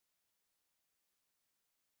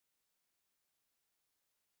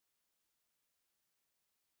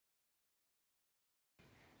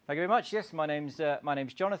Thank you very much. Yes, my name's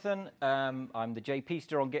Jonathan. I'm the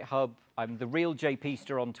JPster on GitHub. I'm the real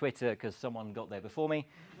JPster on Twitter because someone got there before me.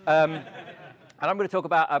 And I'm going to talk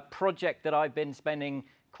about a project that I've been spending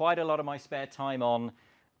quite a lot of my spare time on.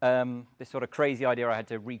 This sort of crazy idea I had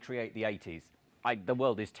to recreate the 80s. The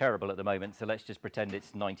world is terrible at the moment, so let's just pretend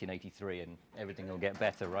it's 1983 and everything will get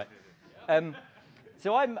better, right?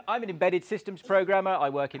 So I'm an embedded systems programmer. I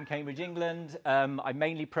work in Cambridge, England. I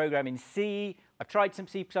mainly program in C. I've tried some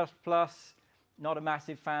C++. Not a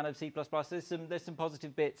massive fan of C++. There's some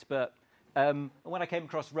positive bits, but when I came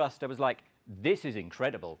across Rust, I was like, this is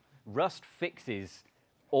incredible. Rust fixes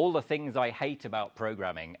all the things I hate about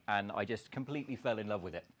programming, and I just completely fell in love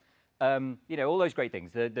with it. You know, all those great things,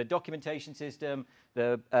 the documentation system,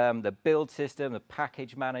 the build system, the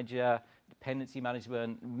package manager, dependency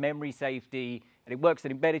management, memory safety, and it works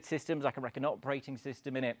in embedded systems. I can write an operating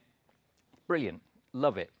system in it. Brilliant.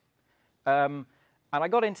 Love it. And I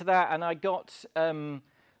got into that, and I got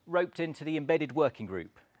roped into the embedded working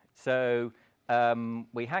group. So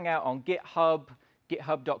we hang out on GitHub,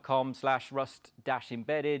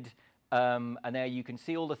 github.com/rust-embedded, and there you can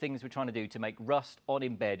see all the things we're trying to do to make Rust on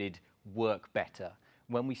embedded work better.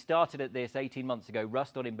 When we started at this 18 months ago,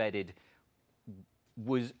 Rust on embedded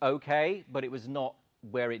was okay, but it was not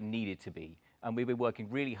where it needed to be. And we've been working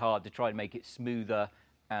really hard to try and make it smoother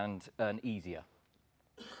and easier.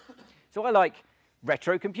 So I like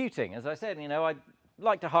retro computing. As I said, you know, I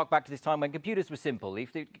like to hark back to this time when computers were simple.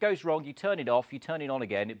 If it goes wrong, you turn it off, you turn it on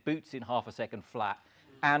again, it boots in half a second flat,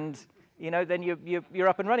 and you know, then you're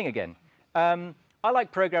up and running again. I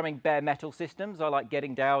like programming bare metal systems. I like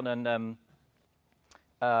getting down and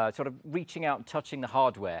sort of reaching out and touching the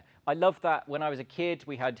hardware. I loved that when I was a kid,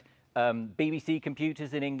 we had BBC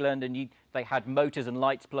computers in England, and they had motors and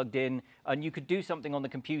lights plugged in, and you could do something on the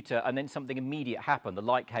computer, and then something immediate happened. The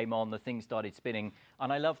light came on, the thing started spinning,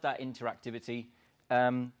 and I loved that interactivity.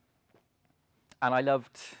 And I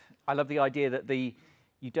loved the idea that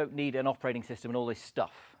you don't need an operating system and all this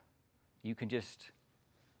stuff. You can just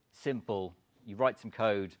simple. You write some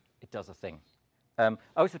code, it does a thing. I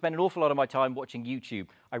also spend an awful lot of my time watching YouTube.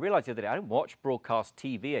 I realized the other day I don't watch broadcast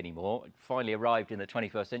TV anymore. It finally arrived in the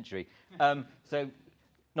 21st century. So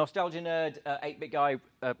Nostalgia Nerd, 8-Bit Guy,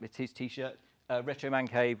 it's his T-shirt, Retro Man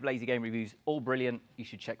Cave, Lazy Game Reviews, all brilliant. You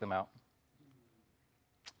should check them out.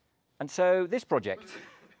 And so this project,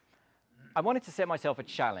 I wanted to set myself a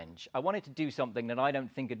challenge. I wanted to do something that I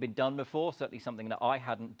don't think had been done before, certainly something that I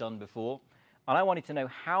hadn't done before. And I wanted to know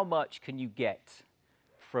how much can you get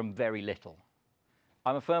from very little.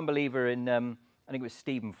 I'm a firm believer in, I think it was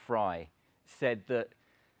Stephen Fry, said that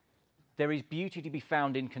there is beauty to be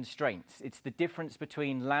found in constraints. It's the difference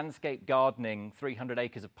between landscape gardening, 300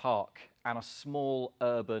 acres of park, and a small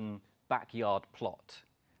urban backyard plot.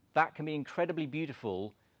 That can be incredibly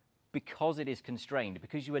beautiful because it is constrained,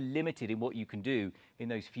 because you are limited in what you can do in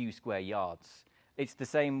those few square yards. It's the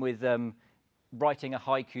same with writing a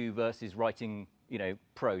haiku versus writing, you know,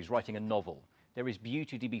 prose, writing a novel. There is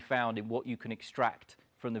beauty to be found in what you can extract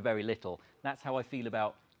from the very little. That's how I feel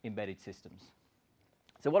about embedded systems.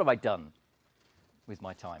 So what have I done with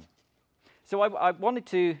my time? So I wanted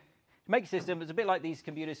to make a system that's a bit like these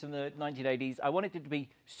computers from the 1980s. I wanted it to be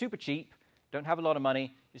super cheap, don't have a lot of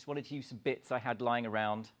money, just wanted to use some bits I had lying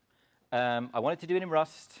around. I wanted to do it in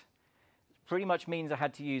Rust. Pretty much means I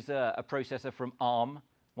had to use a processor from ARM,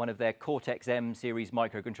 one of their Cortex M series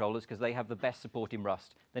microcontrollers, because they have the best support in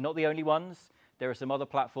Rust. They're not the only ones. There are some other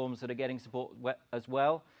platforms that are getting support as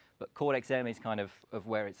well, but Cortex M is kind of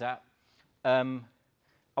where it's at. I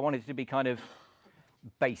wanted it to be kind of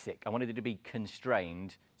basic. I wanted it to be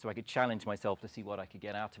constrained so I could challenge myself to see what I could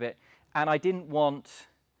get out of it. And I didn't want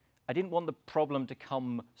the problem to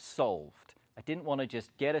come solved. I didn't want to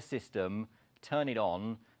just get a system, turn it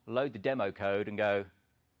on, load the demo code, and go,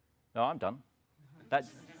 no, I'm done. There's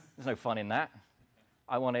no fun in that.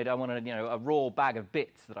 I wanted you know, a raw bag of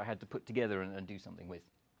bits that I had to put together and do something with.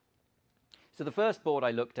 So the first board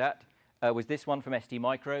I looked at was this one from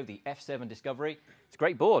STMicro, the F7 Discovery. It's a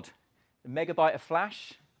great board. A megabyte of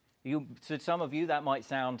flash. To some of you, that might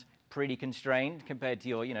sound pretty constrained compared to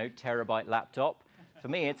your, you know, terabyte laptop. For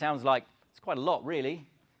me, it sounds like it's quite a lot, really.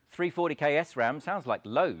 340K SRAM sounds like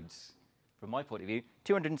loads from my point of view.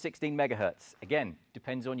 216 megahertz. Again,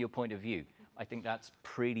 depends on your point of view. I think that's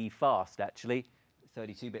pretty fast, actually.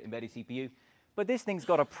 32-bit embedded CPU. But this thing's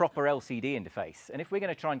got a proper LCD interface. And if we're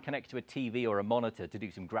going to try and connect to a TV or a monitor to do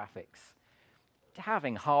some graphics,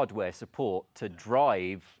 having hardware support to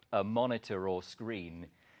drive a monitor or screen,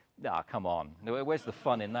 come on. Where's the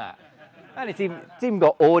fun in that? And it's even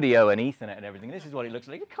got audio and Ethernet and everything. This is what it looks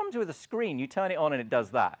like. It comes with a screen. You turn it on and it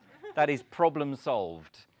does that. That is problem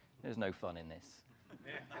solved. There's no fun in this.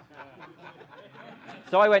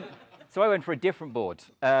 So I went for a different board.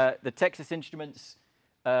 The Texas Instruments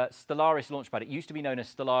Stellaris Launchpad. It used to be known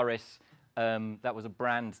as Stellaris. That was a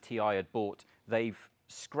brand TI had bought. They've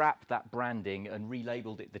scrapped that branding and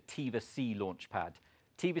relabeled it the Tiva C Launchpad.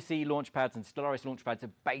 Tiva C Launchpads and Stellaris Launchpads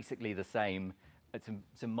are basically the same. It's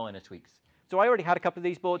some minor tweaks. So I already had a couple of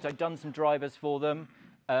these boards. I'd done some drivers for them.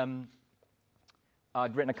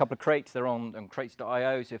 I'd written a couple of crates. They're on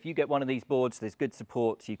crates.io. So if you get one of these boards, there's good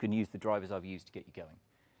support. So you can use the drivers I've used to get you going.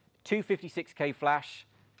 256K flash,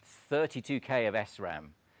 32K of SRAM.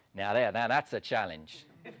 Now that's a challenge.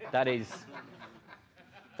 That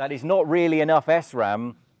is not really enough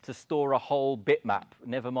SRAM to store a whole bitmap,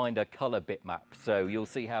 never mind a color bitmap. So you'll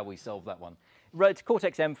see how we solve that one. It's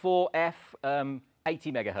Cortex M4 F,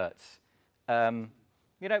 80 megahertz.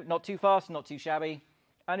 You know, not too fast, not too shabby.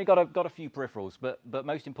 Only got a few peripherals, but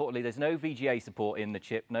most importantly, there's no VGA support in the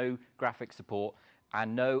chip, no graphics support,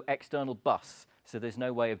 and no external bus. So there's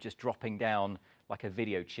no way of just dropping down like a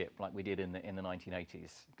video chip like we did in the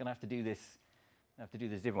 1980s. Gonna have to do this a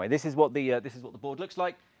different way. This is what the board looks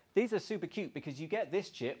like. These are super cute because you get this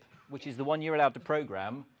chip, which is the one you're allowed to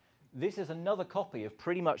program. This is another copy of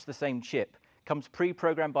pretty much the same chip. Comes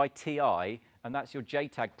pre-programmed by TI, and that's your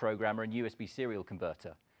JTAG programmer and USB serial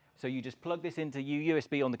converter. So you just plug this into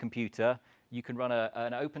USB on the computer. You can run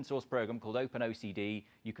an open source program called OpenOCD.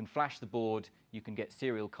 You can flash the board. You can get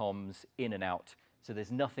serial comms in and out. So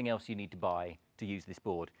there's nothing else you need to buy to use this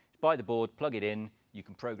board. Buy the board, plug it in, you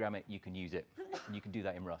can program it, you can use it. And you can do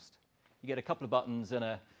that in Rust. You get a couple of buttons, and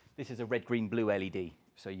this is a red, green, blue LED.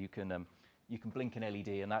 So you can blink an LED,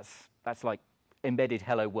 and that's like embedded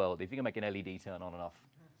hello world. If you can make an LED turn on and off,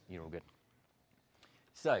 you're all good.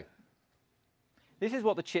 So this is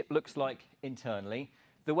what the chip looks like internally.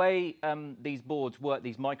 The way these boards work,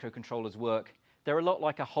 these microcontrollers work, they're a lot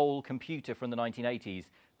like a whole computer from the 1980s,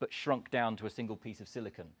 but shrunk down to a single piece of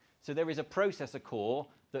silicon. So there is a processor core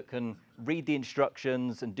that can read the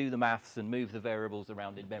instructions and do the maths and move the variables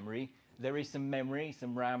around in memory. There is some memory,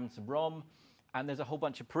 some RAM, some ROM, and there's a whole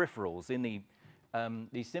bunch of peripherals. In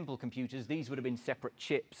these simple computers, these would have been separate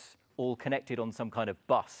chips all connected on some kind of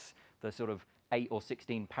bus, the sort of 8 or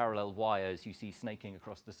 16 parallel wires you see snaking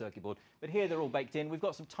across the circuit board. But here they're all baked in. We've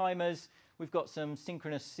got some timers. We've got some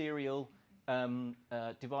synchronous serial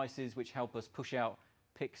devices which help us push out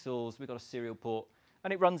pixels. We've got a serial port.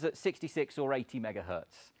 And it runs at 66 or 80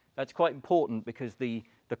 megahertz. That's quite important because the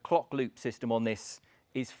clock loop system on this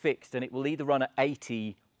is fixed, and it will either run at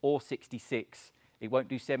 80 or 66. It won't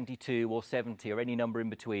do 72 or 70 or any number in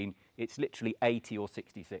between. It's literally 80 or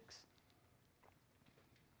 66.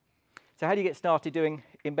 So how do you get started doing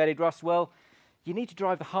embedded Rust? Well, you need to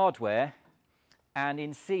drive the hardware, and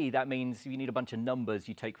in C, that means you need a bunch of numbers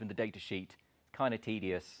you take from the data sheet. Kind of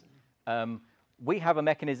tedious. We have a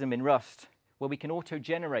mechanism in Rust where we can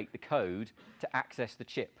auto-generate the code to access the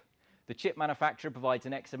chip. The chip manufacturer provides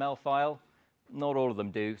an XML file. Not all of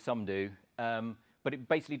them do, some do. But it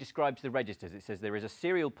basically describes the registers. It says there is a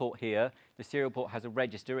serial port here. The serial port has a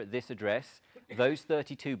register at this address. Those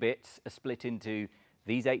 32 bits are split into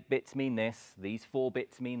these 8 bits mean this, these 4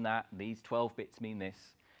 bits mean that, these 12 bits mean this.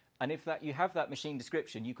 And if you have that machine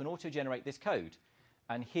description, you can auto-generate this code.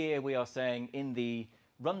 And here we are saying in the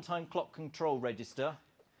runtime clock control register,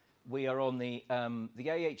 we are on the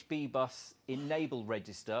AHB bus enable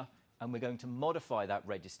register, and we're going to modify that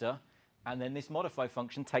register. And then this modify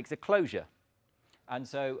function takes a closure. And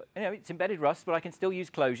so, you know, it's embedded Rust, but I can still use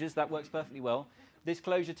closures. That works perfectly well. This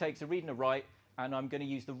closure takes a read and a write, and I'm going to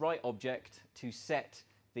use the write object to set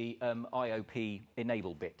the IOP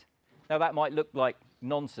enable bit. Now, that might look like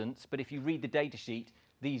nonsense, but if you read the data sheet,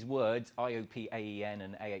 these words, IOP AEN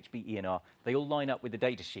and AHB ENR, they all line up with the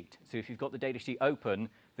data sheet. So if you've got the data sheet open,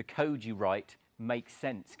 the code you write makes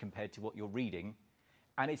sense compared to what you're reading.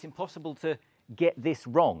 And it's impossible to get this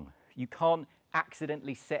wrong. You can't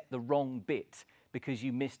accidentally set the wrong bit because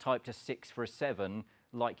you mistyped a 6 for a 7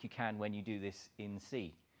 like you can when you do this in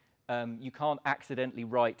C. You can't accidentally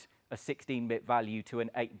write a 16-bit value to an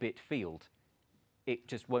 8-bit field. It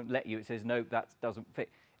just won't let you. It says, no, that doesn't fit.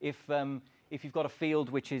 If you've got a field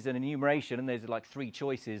which is an enumeration and there's like 3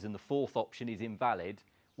 choices and the 4th option is invalid,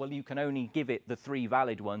 well, you can only give it the 3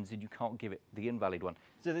 valid ones and you can't give it the invalid one.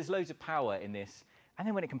 So there's loads of power in this. And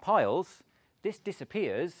then when it compiles, this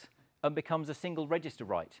disappears and becomes a single register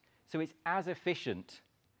write. So it's as efficient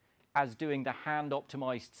as doing the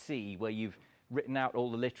hand-optimized C, where you've written out all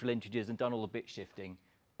the literal integers and done all the bit shifting.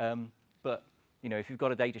 But you know, if you've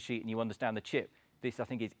got a data sheet and you understand the chip, this, I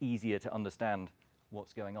think, is easier to understand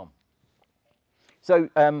what's going on. So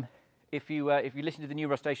if you listen to the new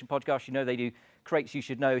Rustation podcast, you know they do crates you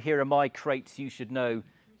should know. Here are my crates you should know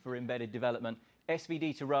for embedded development.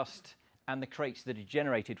 SVD to Rust and the crates that are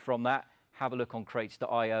generated from that. Have a look on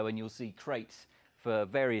crates.io and you'll see crates for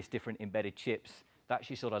various different embedded chips. That's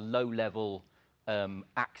your sort of low-level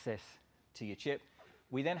access to your chip.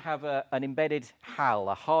 We then have an embedded HAL,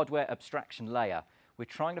 a hardware abstraction layer. We're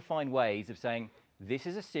trying to find ways of saying, this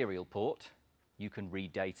is a serial port. You can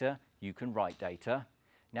read data. You can write data.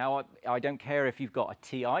 Now, I don't care if you've got a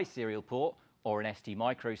TI serial port or an ST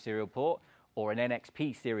Micro serial port or an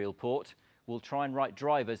NXP serial port. We'll try and write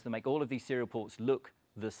drivers that make all of these serial ports look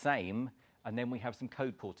the same, and then we have some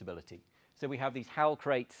code portability. So we have these HAL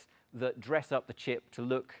crates that dress up the chip to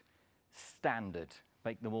look standard,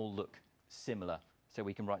 make them all look similar, so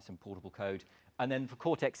we can write some portable code. And then for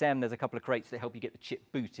Cortex M, there's a couple of crates that help you get the chip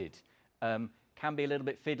booted. Can be a little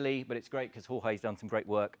bit fiddly, but it's great because Jorge's done some great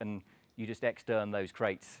work, and you just extern those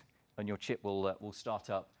crates, and your chip will start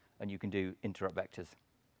up, and you can do interrupt vectors.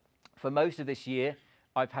 For most of this year,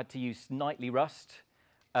 I've had to use nightly Rust.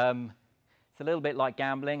 It's a little bit like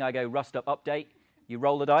gambling. I go Rust up update. You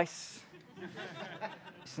roll the dice.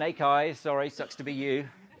 Snake eyes, sorry, sucks to be you.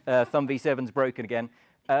 Thumb V7's broken again.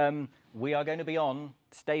 We are going to be on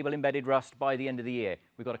stable embedded Rust by the end of the year.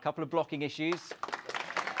 We've got a couple of blocking issues.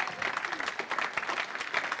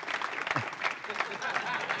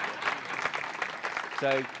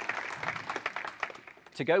 So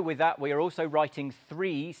to go with that, we are also writing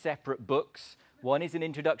 3 separate books. One is an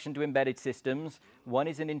introduction to embedded systems, one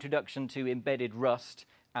is an introduction to embedded Rust,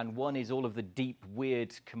 and one is all of the deep,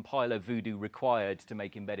 weird compiler voodoo required to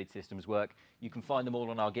make embedded systems work. You can find them all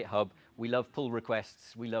on our GitHub. We love pull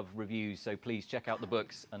requests, we love reviews, so please check out the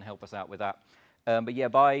books and help us out with that. But yeah,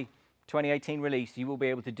 by 2018 release, you will be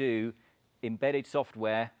able to do embedded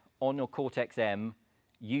software on your Cortex M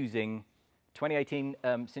using 2018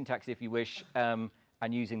 syntax, if you wish,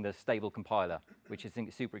 and using the stable compiler, which I think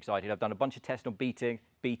is super exciting. I've done a bunch of tests on beta.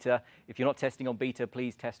 If you're not testing on beta,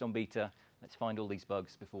 please test on beta. Let's find all these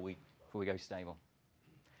bugs before we go stable.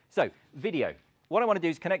 So, video. What I want to do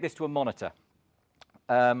is connect this to a monitor.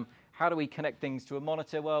 How do we connect things to a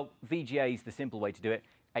monitor? Well, VGA is the simple way to do it.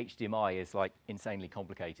 HDMI is like insanely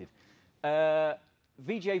complicated.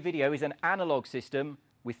 VGA video is an analog system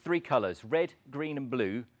with 3 colors, red, green, and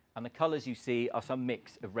blue. And the colors you see are some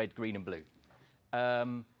mix of red, green, and blue.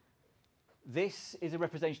 This is a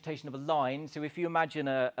representation of a line. So if you imagine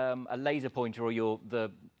a laser pointer or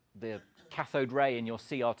the cathode ray in your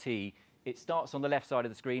CRT, it starts on the left side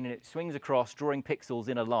of the screen and it swings across, drawing pixels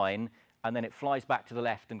in a line, and then it flies back to the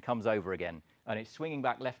left and comes over again. And it's swinging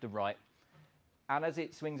back left and right. And as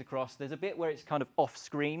it swings across, there's a bit where it's kind of off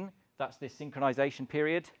screen. That's this synchronization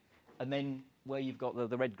period. And then where you've got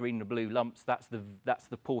the red, green, and the blue lumps, that's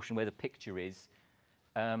the portion where the picture is.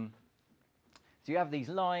 So you have these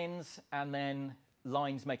lines, and then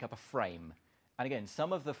lines make up a frame. And again,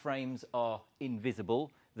 some of the frames are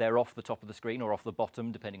invisible. They're off the top of the screen or off the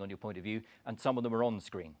bottom, depending on your point of view, and some of them are on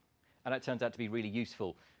screen. And that turns out to be really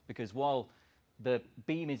useful, because while the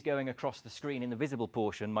beam is going across the screen in the visible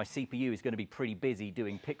portion, my CPU is going to be pretty busy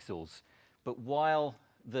doing pixels. But while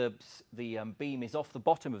the beam is off the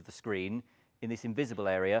bottom of the screen in this invisible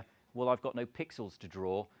area, well, I've got no pixels to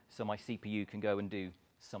draw, so my CPU can go and do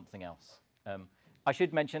something else. I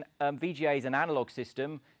should mention, VGA is an analog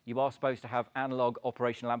system. You are supposed to have analog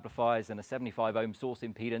operational amplifiers and a 75 ohm source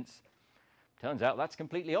impedance. Turns out that's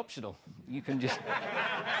completely optional. You can just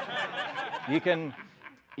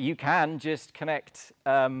you can just connect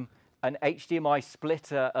an HDMI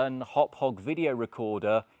splitter and hop-hog video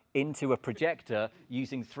recorder into a projector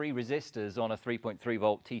using 3 resistors on a 3.3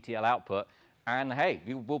 volt TTL output, and hey,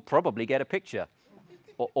 you will probably get a picture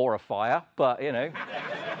or a fire, but you know,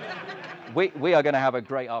 we are going to have a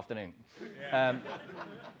great afternoon.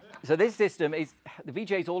 So this system is, the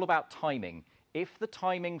VGA is all about timing. If the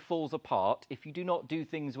timing falls apart, if you do not do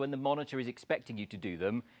things when the monitor is expecting you to do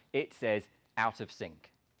them, it says out of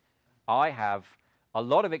sync. I have a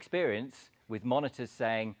lot of experience with monitors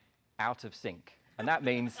saying out of sync. And that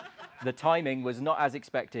means the timing was not as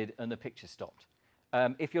expected and the picture stopped.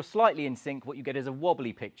 If you're slightly in sync, what you get is a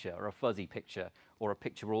wobbly picture or a fuzzy picture or a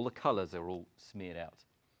picture where all the colors are all smeared out.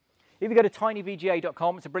 If you go to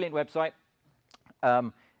tinyvga.com, it's a brilliant website,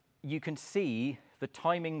 you can see the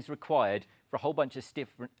timings required for a whole bunch of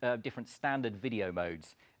different standard video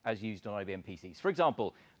modes as used on IBM PCs. For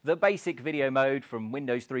example, the basic video mode from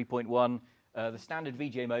Windows 3.1, the standard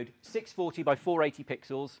VGA mode, 640 by 480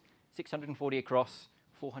 pixels, 640 across,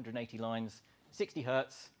 480 lines, 60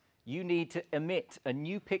 hertz. You need to emit a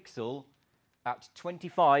new pixel at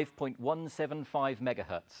 25.175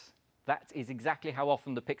 megahertz. That is exactly how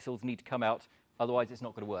often the pixels need to come out, otherwise it's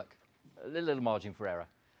not going to work. A little margin for error.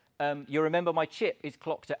 You remember my chip is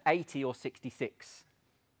clocked at 80 or 66.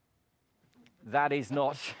 That is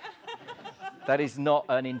not, that is not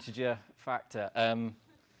an integer factor.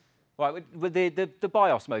 Right, with the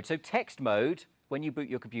BIOS mode. So text mode, when you boot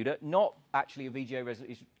your computer, not actually a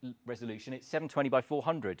VGA resolution. It's 720 by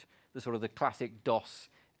 400, the sort of the classic DOS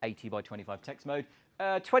 80 by 25 text mode.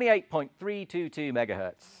 28.322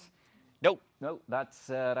 megahertz. Nope, that's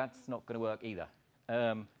not going to work either.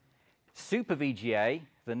 Super VGA,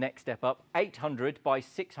 the next step up, 800 by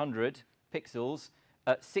 600 pixels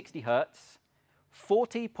at 60 hertz.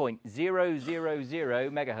 40.000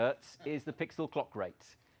 megahertz is the pixel clock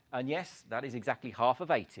rate. And yes, that is exactly half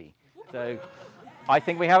of 80. So I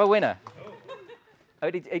think we have a winner.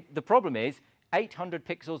 The problem is 800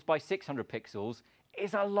 pixels by 600 pixels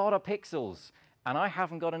is a lot of pixels. And I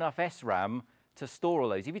haven't got enough SRAM to store all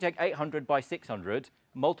those. If you take 800 by 600,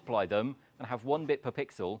 multiply them, and have 1 bit per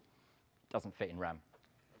pixel, it doesn't fit in RAM.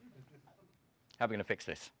 How are we going to fix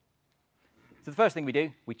this? So the first thing we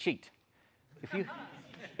do, we cheat.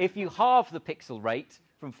 If you halve the pixel rate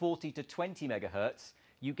from 40 to 20 megahertz,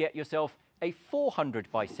 you get yourself a 400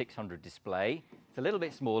 by 600 display. It's a little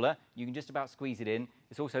bit smaller. You can just about squeeze it in.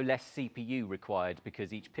 It's also less CPU required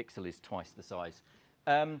because each pixel is twice the size.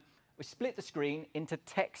 We split the screen into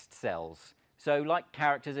text cells. So like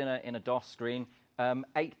characters in a DOS screen,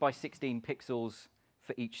 8 by 16 pixels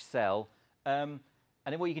for each cell. And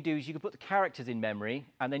then what you can do is you can put the characters in memory,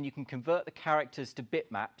 and then you can convert the characters to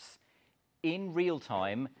bitmaps in real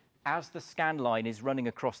time as the scan line is running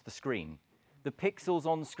across the screen. The pixels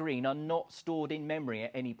on screen are not stored in memory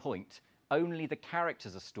at any point. Only the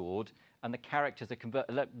characters are stored, and the characters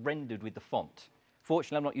are rendered with the font.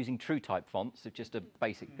 Fortunately, I'm not using TrueType fonts. It's just a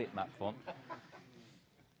basic bitmap font.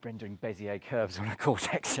 Rendering Bezier curves on a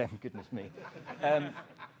Cortex M, goodness me.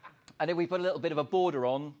 And then we put a little bit of a border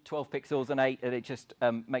on, 12 pixels and 8, and it just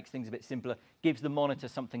makes things a bit simpler, gives the monitor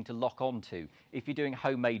something to lock onto. If you're doing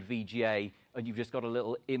homemade VGA and you've just got a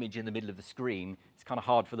little image in the middle of the screen, it's kind of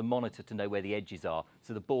hard for the monitor to know where the edges are.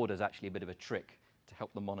 So the border is actually a bit of a trick to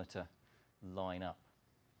help the monitor line up.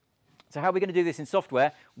 So how are we going to do this in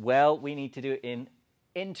software? Well, we need to do it in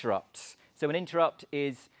interrupts. So an interrupt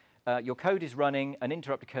is your code is running, an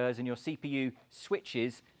interrupt occurs, and your CPU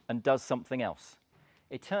switches and does something else.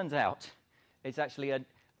 It turns out it's actually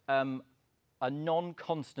a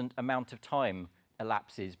non-constant amount of time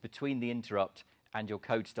elapses between the interrupt and your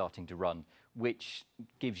code starting to run, which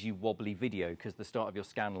gives you wobbly video because the start of your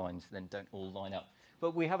scan lines then don't all line up.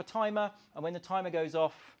 But we have a timer, and when the timer goes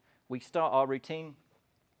off, we start our routine.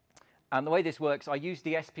 And the way this works, I use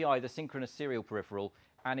the SPI, the synchronous serial peripheral,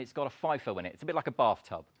 and it's got a FIFO in it. It's a bit like a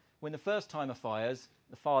bathtub. When the first timer fires,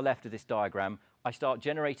 the far left of this diagram, I start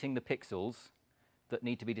generating the pixels that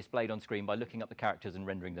need to be displayed on screen by looking up the characters and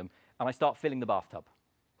rendering them, and I start filling the bathtub.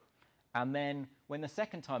 And then when the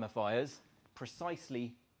second timer fires,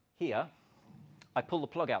 precisely here, I pull the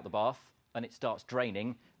plug out the bath, and it starts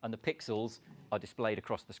draining, and the pixels are displayed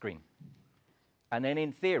across the screen. And then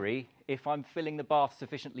in theory, if I'm filling the bath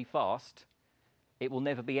sufficiently fast, it will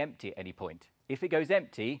never be empty at any point. If it goes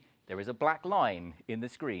empty, there is a black line in the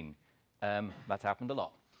screen. That's happened a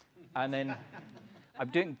lot. And then I'm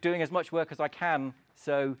doing as much work as I can,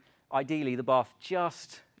 so ideally the bath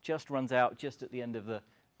just runs out just at the end of the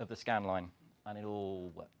scan line, and it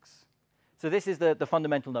all works. So this is the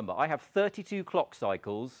fundamental number. I have 32 clock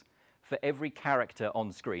cycles for every character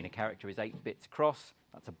on screen. A character is 8 bits across,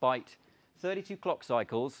 that's a byte. 32 clock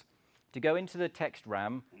cycles to go into the text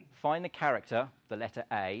RAM, find the character, the letter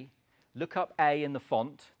A, look up A in the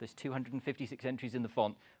font, there's 256 entries in the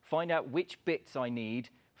font, find out which bits I need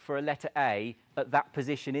for a letter A at that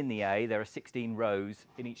position in the A. There are 16 rows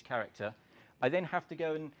in each character. I then have to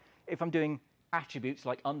go and, if I'm doing attributes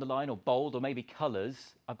like underline or bold or maybe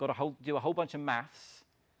colors, I've got to do a whole bunch of maths,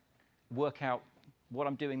 work out what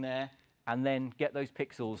I'm doing there, and then get those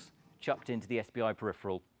pixels chucked into the SPI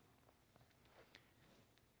peripheral.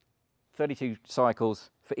 32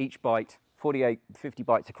 cycles for each byte, 50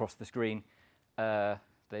 bytes across the screen.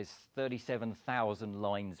 There's 37,000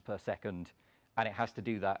 lines per second, and it has to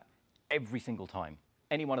do that every single time.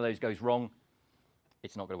 Any one of those goes wrong,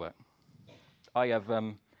 it's not going to work.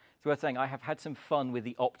 It's worth saying, I have had some fun with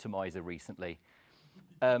the optimizer recently.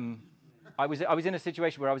 I was in a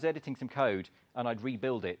situation where I was editing some code, and I'd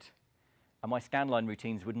rebuild it, and my scanline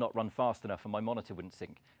routines would not run fast enough, and my monitor wouldn't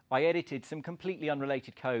sync. I edited some completely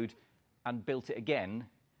unrelated code and built it again,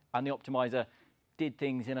 and the optimizer did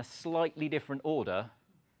things in a slightly different order,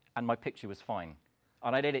 and my picture was fine.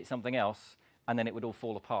 And I'd edit something else, and then it would all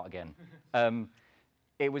fall apart again.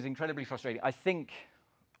 it was incredibly frustrating. I think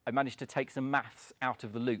I managed to take some maths out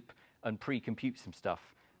of the loop and pre-compute some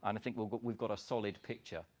stuff, and I think we've got a solid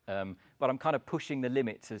picture. But I'm kind of pushing the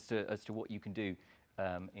limits as to what you can do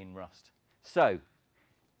in Rust. So,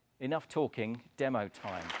 enough talking, demo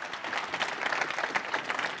time.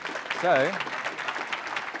 So,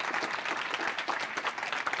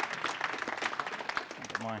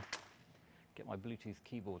 get my Bluetooth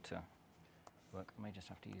keyboard to work. I may just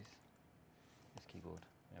have to use this keyboard.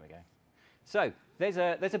 There we go. So there's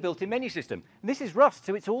a built-in menu system. And this is Rust,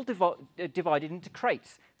 so it's all divided into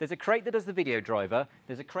crates. There's a crate that does the video driver.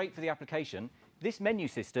 There's a crate for the application. This menu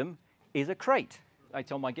system is a crate.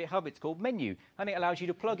 It's on my GitHub. It's called Menu, and it allows you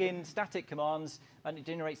to plug in static commands, and it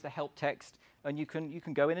generates the help text, and you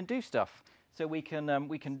can go in and do stuff. So we can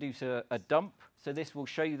do a dump. So this will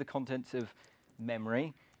show you the contents of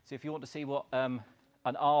memory. So if you want to see what an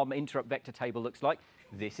ARM interrupt vector table looks like,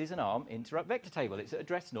 this is an ARM interrupt vector table. It's at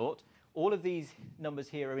address 0. All of these numbers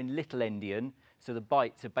here are in little endian, so the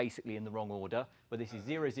bytes are basically in the wrong order, but this is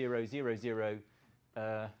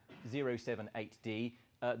 0000078D.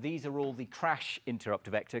 These are all the crash interrupt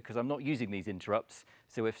vector, because I'm not using these interrupts,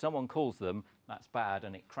 so if someone calls them, that's bad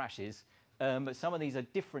and it crashes. But some of these are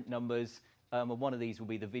different numbers, and one of these will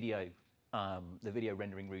be the video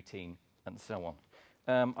rendering routine, and so on.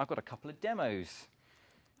 I've got a couple of demos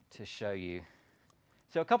to show you.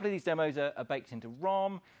 So a couple of these demos are baked into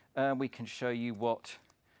ROM. We can show you what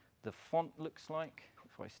the font looks like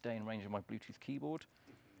if I stay in range of my Bluetooth keyboard.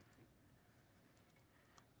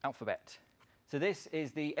 Alphabet. So this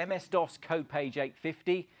is the MS-DOS code page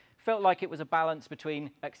 850. Felt like it was a balance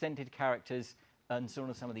between accented characters and some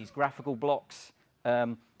of these graphical blocks.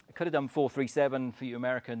 I could have done 437 for you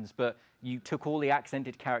Americans, but you took all the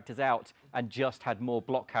accented characters out and just had more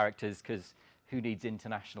block characters, because who needs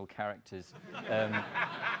international characters?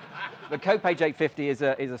 But code page 850 is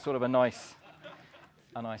a sort of a nice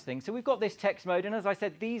thing. So we've got this text mode, and as I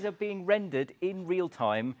said, these are being rendered in real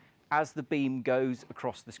time as the beam goes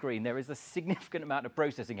across the screen. There is a significant amount of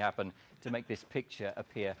processing happen to make this picture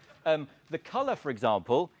appear. The color, for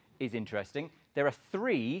example, is interesting. There are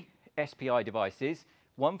 3 SPI devices,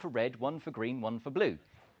 one for red, one for green, one for blue.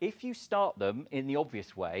 If you start them in the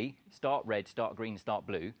obvious way, start red, start green, start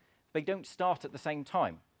blue, they don't start at the same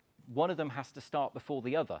time. One of them has to start before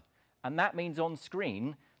the other. And that means on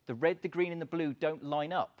screen, the red, the green, and the blue don't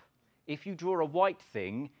line up. If you draw a white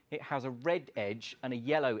thing, it has a red edge and a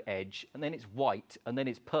yellow edge, and then it's white, and then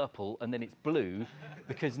it's purple, and then it's blue,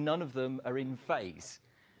 because none of them are in phase.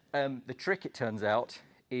 The trick, it turns out,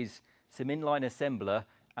 is some inline assembler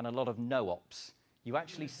and a lot of no-ops. You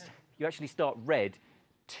actually start red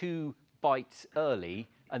 2 bytes early,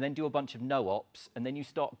 and then do a bunch of no-ops, and then you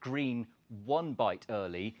start green 1 byte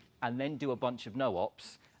early, and then do a bunch of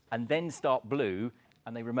no-ops, and then start blue,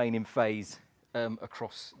 and they remain in phase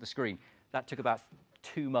across the screen. That took about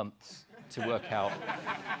 2 months to work out.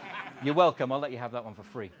 You're welcome. I'll let you have that one for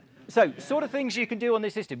free. So, sort of things you can do on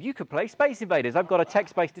this system. You could play Space Invaders. I've got a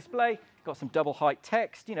text-based display, got some double height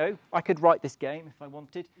text. You know, I could write this game if I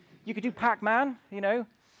wanted. You could do Pac-Man. You know,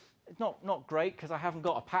 it's not great because I haven't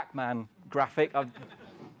got a Pac-Man graphic.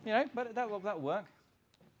 You know, but that'll work.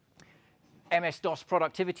 MS-DOS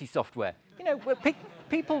productivity software. You know,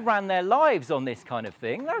 people ran their lives on this kind of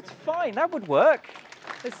thing. That's fine. That would work.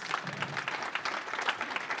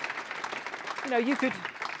 You know, you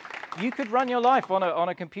could run your life on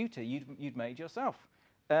a computer you'd made yourself.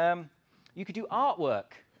 You could do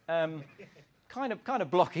artwork. Kind of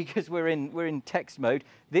blocky because we're in text mode.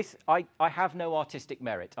 This I have no artistic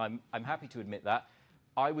merit. I'm happy to admit that.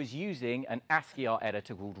 I was using an ASCII art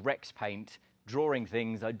editor called Rex Paint, drawing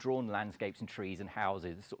things. I'd drawn landscapes and trees and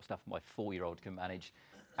houses, the sort of stuff my 4-year-old can manage.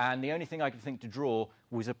 And the only thing I could think to draw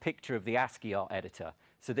was a picture of the ASCII art editor.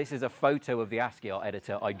 So this is a photo of the ASCII art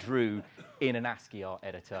editor I drew in an ASCII art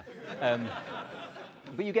editor.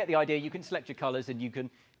 But you get the idea. You can select your colors, and you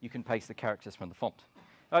can paste the characters from the font.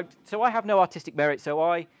 So I have no artistic merit, so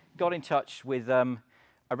I got in touch with a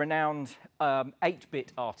renowned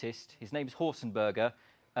 8-bit artist. His name's Horsenberger,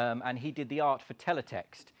 and he did the art for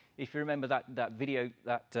teletext. If you remember that video,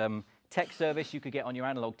 that text service you could get on your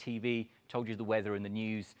analog TV, told you the weather and the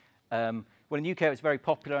news. Well, in the UK, it was very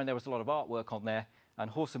popular, and there was a lot of artwork on there. And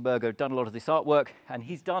Horsenberger had done a lot of this artwork, and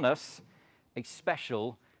he's done us a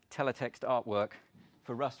special teletext artwork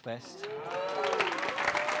for Rustfest.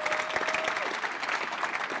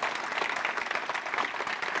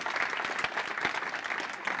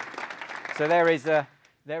 So there is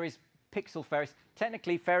Pixel Ferris.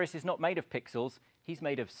 Technically, Ferris is not made of pixels. He's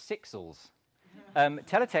made of sixels.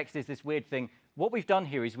 Teletext is this weird thing. What we've done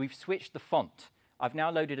here is we've switched the font. I've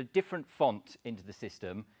now loaded a different font into the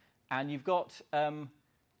system, and you've got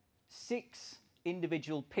 6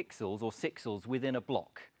 individual pixels or sixels within a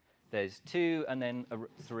block. There's 2 and then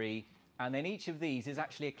 3, and then each of these is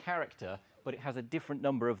actually a character, but it has a different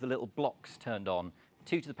number of the little blocks turned on.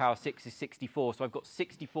 2 to the power 6 is 64, so I've got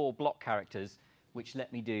 64 block characters, which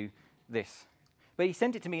let me do this. But he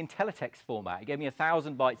sent it to me in teletext format. He gave me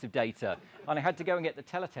 1,000 bytes of data, and I had to go and get the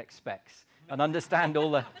teletext specs and understand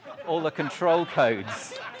all the control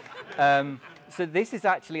codes. So this is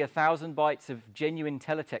actually 1,000 bytes of genuine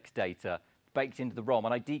teletext data baked into the ROM,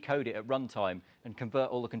 and I decode it at runtime and convert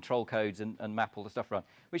all the control codes and map all the stuff around,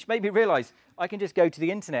 which made me realize I can just go to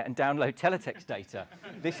the internet and download teletext data.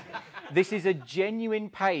 This is a genuine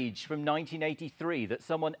page from 1983 that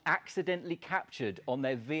someone accidentally captured on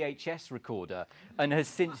their VHS recorder and has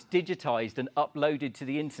since digitized and uploaded to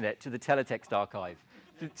the internet to the teletext archive.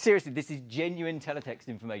 Seriously, this is genuine teletext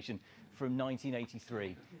information from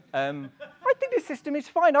 1983. I think the system is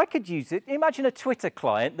fine. I could use it. Imagine a Twitter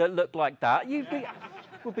client that looked like that.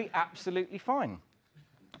 Would be absolutely fine.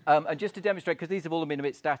 And just to demonstrate, because these have all been a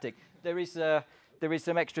bit static, there is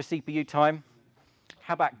some extra CPU time.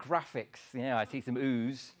 How about graphics? Yeah, I see some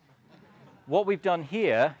ooze. What we've done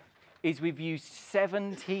here is we've used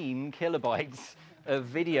 17 kilobytes of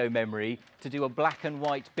video memory to do a black and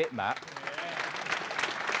white bitmap.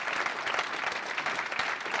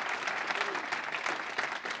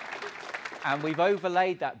 And we've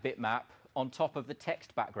overlaid that bitmap on top of the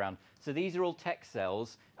text background. So these are all text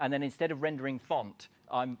cells, and then instead of rendering font,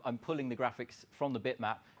 I'm pulling the graphics from the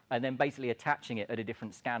bitmap and then basically attaching it at a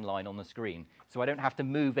different scan line on the screen. So I don't have to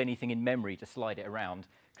move anything in memory to slide it around,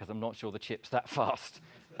 because I'm not sure the chip's that fast.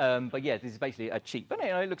 But yeah, this is basically a cheap, but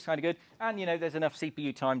it looks kind of good. And there's enough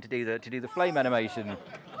CPU time to do the flame animation.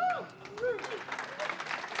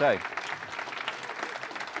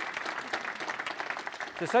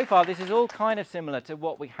 So far, this is all kind of similar to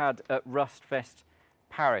what we had at Rustfest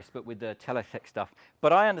Paris, but with the teletext stuff.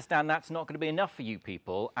 But I understand that's not going to be enough for you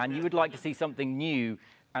people, and you would like to see something new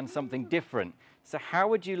and something different. So how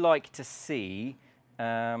would you like to see,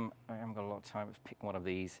 I haven't got a lot of time, let's pick one of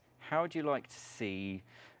these. How would you like to see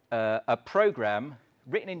a program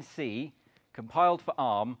written in C, compiled for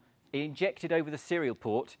ARM, injected over the serial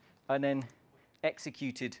port, and then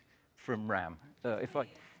executed from RAM? If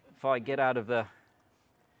I get out of the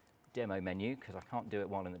demo menu, because I can't do it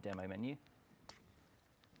while in the demo menu.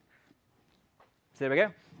 So there we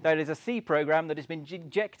go. That is a C program that has been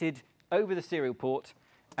injected over the serial port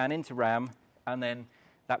and into RAM, and then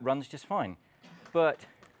that runs just fine. But,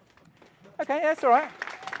 okay, that's all right.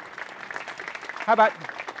 How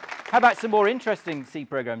about some more interesting C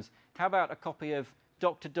programs? How about a copy of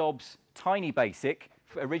Dr. Dobbs' Tiny Basic,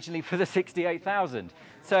 originally for the 68,000?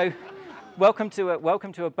 So welcome to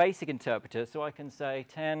a basic interpreter. So I can say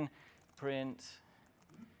 10, print,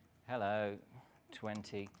 hello,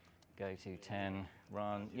 20, go to 10,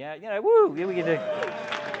 run. Yeah, woo, we can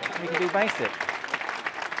do basic.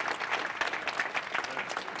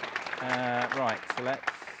 Right, so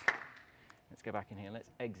let's go back in here. Let's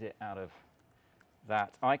exit out of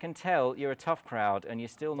that. I can tell you're a tough crowd and you're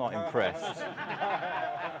still not impressed.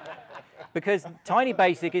 Because Tiny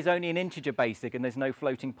Basic is only an integer basic and there's no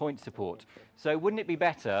floating point support. So wouldn't it be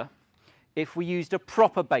better if we used a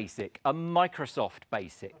proper basic, a Microsoft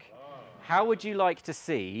basic? How would you like to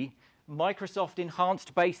see Microsoft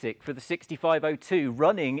Enhanced Basic for the 6502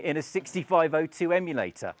 running in a 6502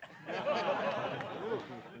 emulator?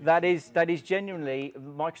 That is genuinely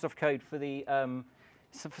Microsoft code for the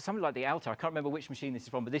for something like the Alta. I can't remember which machine this is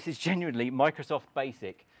from, but this is genuinely Microsoft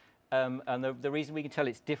Basic. And the reason we can tell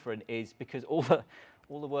it's different is because all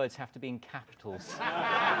the words have to be in capitals.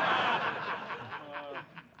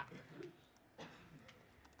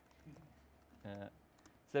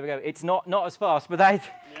 So there we go. It's not as fast, but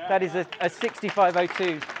that is a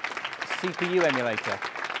 6502 CPU emulator.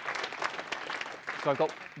 So I've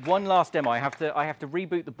got one last demo. I have to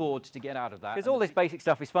reboot the board to get out of that. Because all this basic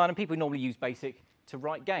stuff is fun, and people normally use basic to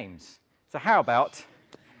write games. So how about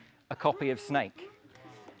a copy of Snake?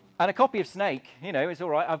 And a copy of Snake, it's all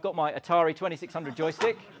right. I've got my Atari 2600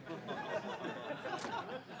 joystick.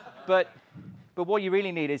 But what you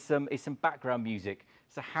really need is some background music.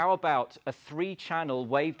 So how about a 3-channel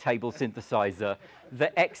wavetable synthesizer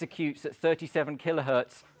that executes at 37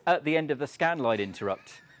 kilohertz at the end of the scanline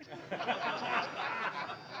interrupt?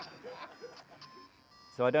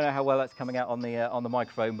 So I don't know how well that's coming out on the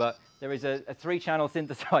microphone, but there is a 3-channel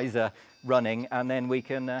synthesizer running, and then we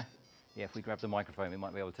can, if we grab the microphone, we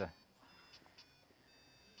might be able to.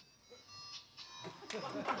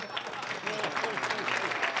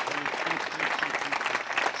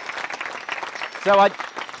 So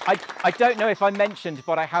I don't know if I mentioned,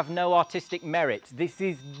 but I have no artistic merit. This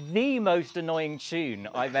is the most annoying tune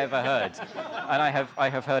I've ever heard, and I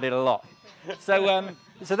have heard it a lot. So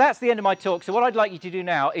so that's the end of my talk. So what I'd like you to do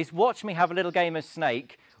now is watch me have a little game of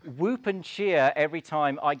Snake, whoop and cheer every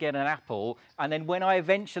time I get an apple, and then when I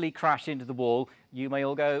eventually crash into the wall, you may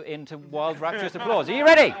all go into wild, rapturous applause. Are you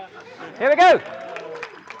ready? Here we go.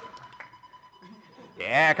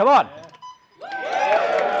 Yeah, come on.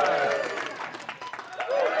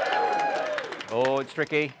 Oh, it's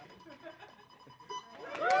tricky.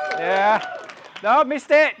 Yeah. No, missed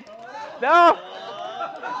it. No.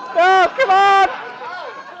 No, come on.